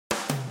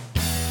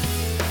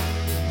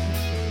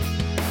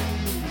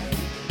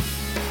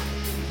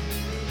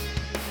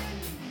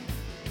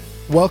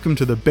Welcome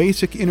to the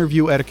Basic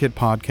Interview Etiquette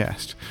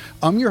Podcast.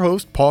 I'm your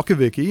host, Paul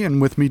Kavicki,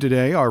 and with me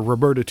today are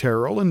Roberta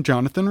Terrell and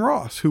Jonathan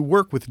Ross, who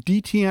work with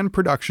DTN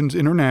Productions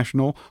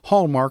International,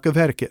 Hallmark of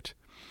Etiquette.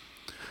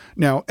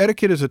 Now,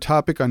 etiquette is a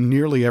topic on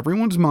nearly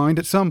everyone's mind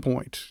at some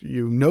point.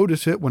 You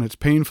notice it when it's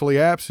painfully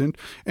absent,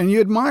 and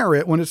you admire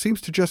it when it seems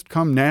to just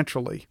come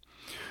naturally.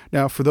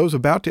 Now, for those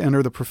about to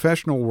enter the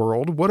professional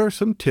world, what are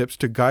some tips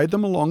to guide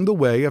them along the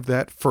way of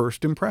that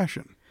first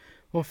impression?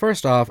 Well,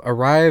 first off,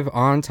 arrive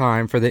on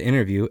time for the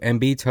interview and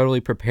be totally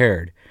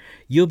prepared.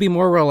 You'll be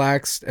more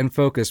relaxed and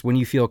focused when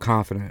you feel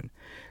confident.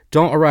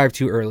 Don't arrive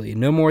too early,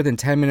 no more than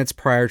 10 minutes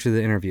prior to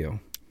the interview.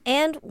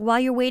 And while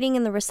you're waiting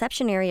in the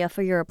reception area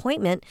for your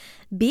appointment,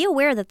 be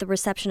aware that the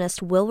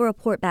receptionist will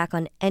report back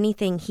on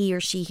anything he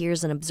or she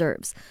hears and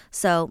observes.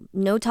 So,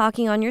 no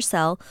talking on your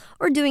cell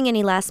or doing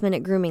any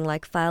last-minute grooming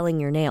like filing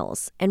your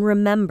nails. And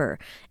remember,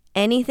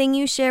 anything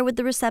you share with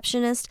the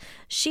receptionist,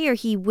 she or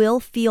he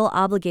will feel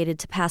obligated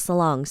to pass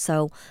along,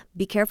 so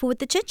be careful with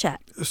the chit-chat.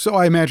 So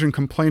I imagine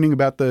complaining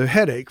about the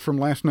headache from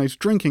last night's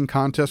drinking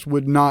contest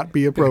would not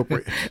be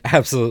appropriate.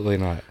 Absolutely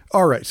not.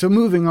 All right, so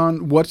moving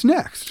on, what's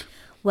next?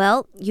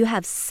 Well, you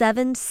have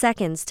 7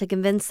 seconds to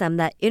convince them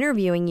that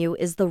interviewing you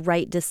is the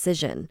right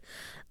decision.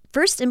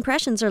 First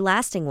impressions are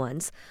lasting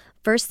ones.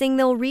 First thing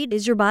they'll read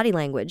is your body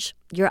language,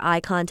 your eye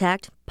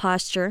contact,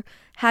 posture,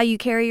 how you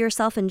carry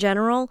yourself in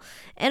general,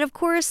 and of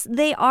course,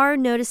 they are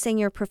noticing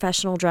your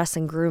professional dress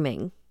and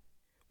grooming.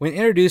 When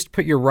introduced,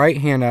 put your right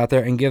hand out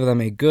there and give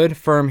them a good,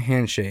 firm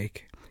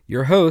handshake.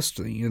 Your host,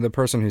 the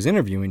person who's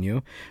interviewing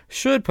you,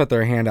 should put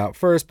their hand out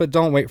first, but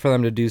don't wait for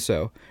them to do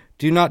so.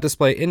 Do not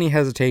display any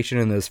hesitation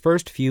in those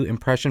first few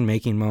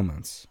impression-making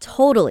moments.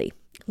 Totally.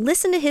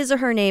 Listen to his or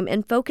her name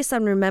and focus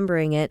on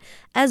remembering it,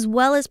 as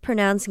well as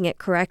pronouncing it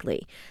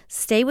correctly.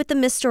 Stay with the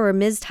Mr. or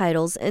Ms.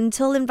 titles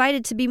until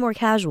invited to be more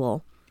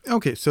casual.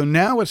 Okay, so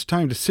now it's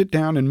time to sit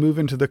down and move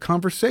into the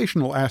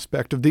conversational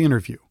aspect of the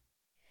interview.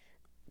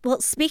 Well,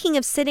 speaking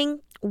of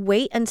sitting,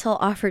 wait until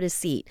offered a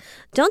seat.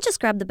 Don't just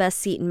grab the best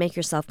seat and make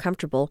yourself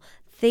comfortable.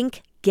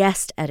 Think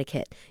guest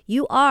etiquette.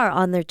 You are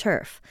on their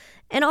turf.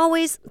 And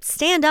always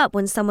stand up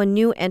when someone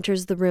new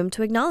enters the room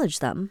to acknowledge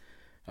them.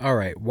 All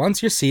right,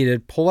 once you're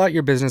seated, pull out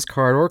your business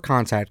card or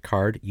contact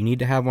card. You need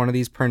to have one of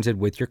these printed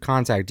with your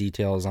contact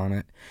details on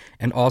it,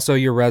 and also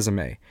your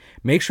resume.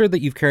 Make sure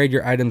that you've carried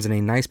your items in a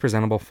nice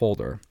presentable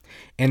folder.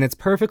 And it's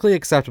perfectly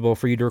acceptable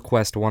for you to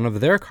request one of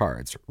their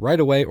cards right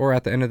away or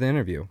at the end of the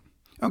interview.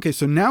 Okay,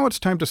 so now it's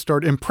time to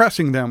start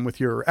impressing them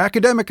with your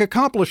academic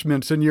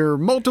accomplishments and your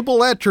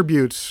multiple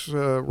attributes,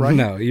 right?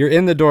 No, you're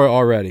in the door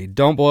already.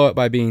 Don't blow it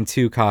by being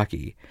too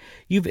cocky.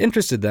 You've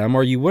interested them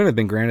or you wouldn't have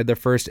been granted their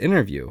first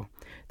interview.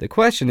 The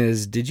question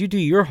is, did you do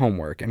your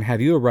homework and have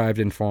you arrived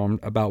informed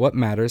about what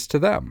matters to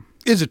them?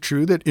 Is it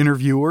true that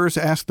interviewers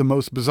ask the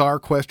most bizarre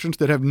questions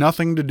that have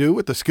nothing to do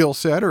with the skill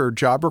set or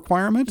job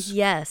requirements?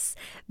 Yes.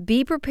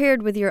 Be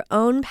prepared with your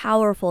own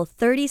powerful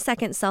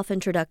 30-second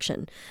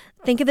self-introduction.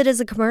 Think of it as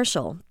a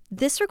commercial.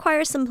 This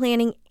requires some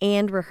planning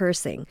and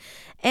rehearsing.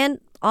 And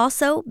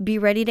also, be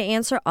ready to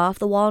answer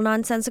off-the-wall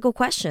nonsensical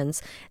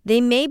questions. They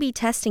may be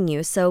testing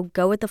you, so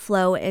go with the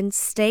flow and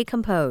stay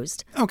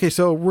composed. Okay,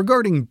 so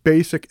regarding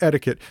basic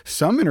etiquette,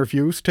 some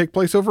interviews take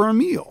place over a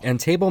meal. And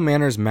table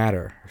manners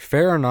matter.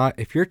 Fair or not,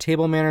 if your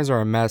table manners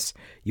are a mess,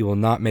 you will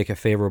not make a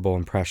favorable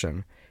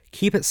impression.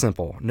 Keep it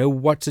simple. Know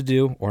what to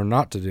do or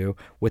not to do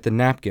with the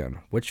napkin,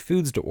 which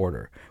foods to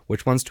order,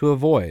 which ones to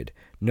avoid.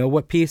 Know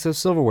what piece of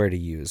silverware to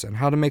use and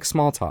how to make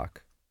small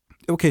talk.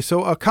 Okay,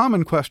 so a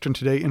common question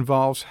today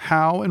involves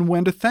how and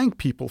when to thank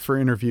people for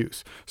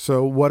interviews.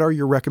 So what are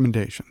your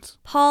recommendations?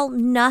 Paul,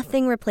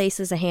 nothing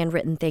replaces a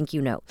handwritten thank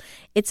you note.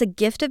 It's a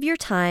gift of your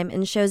time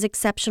and shows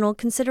exceptional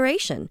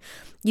consideration.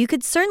 You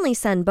could certainly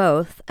send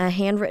both, a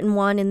handwritten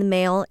one in the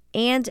mail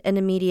and an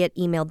immediate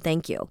emailed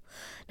thank you.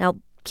 Now,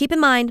 keep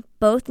in mind,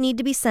 both need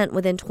to be sent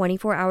within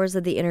 24 hours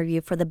of the interview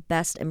for the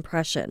best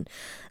impression.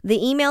 The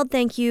emailed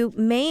thank you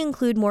may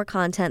include more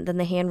content than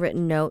the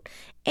handwritten note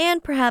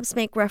and perhaps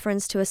make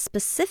reference to a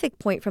specific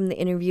point from the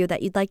interview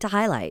that you'd like to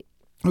highlight.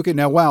 Okay,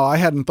 now, wow, I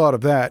hadn't thought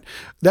of that.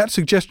 That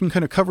suggestion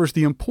kind of covers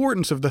the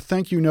importance of the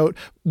thank you note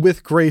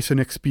with grace and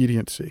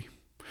expediency.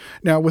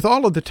 Now, with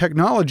all of the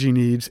technology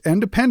needs and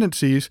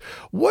dependencies,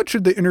 what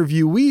should the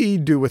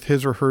interviewee do with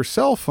his or her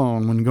cell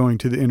phone when going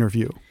to the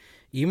interview?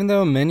 Even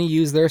though many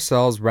use their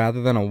cells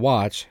rather than a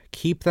watch,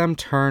 keep them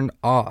turned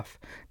off,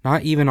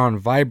 not even on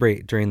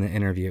vibrate during the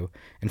interview.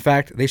 In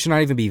fact, they should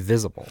not even be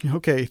visible.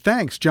 Okay,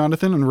 thanks,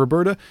 Jonathan and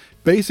Roberta.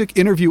 Basic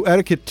interview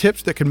etiquette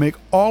tips that can make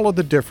all of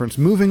the difference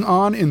moving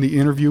on in the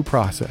interview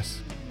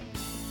process.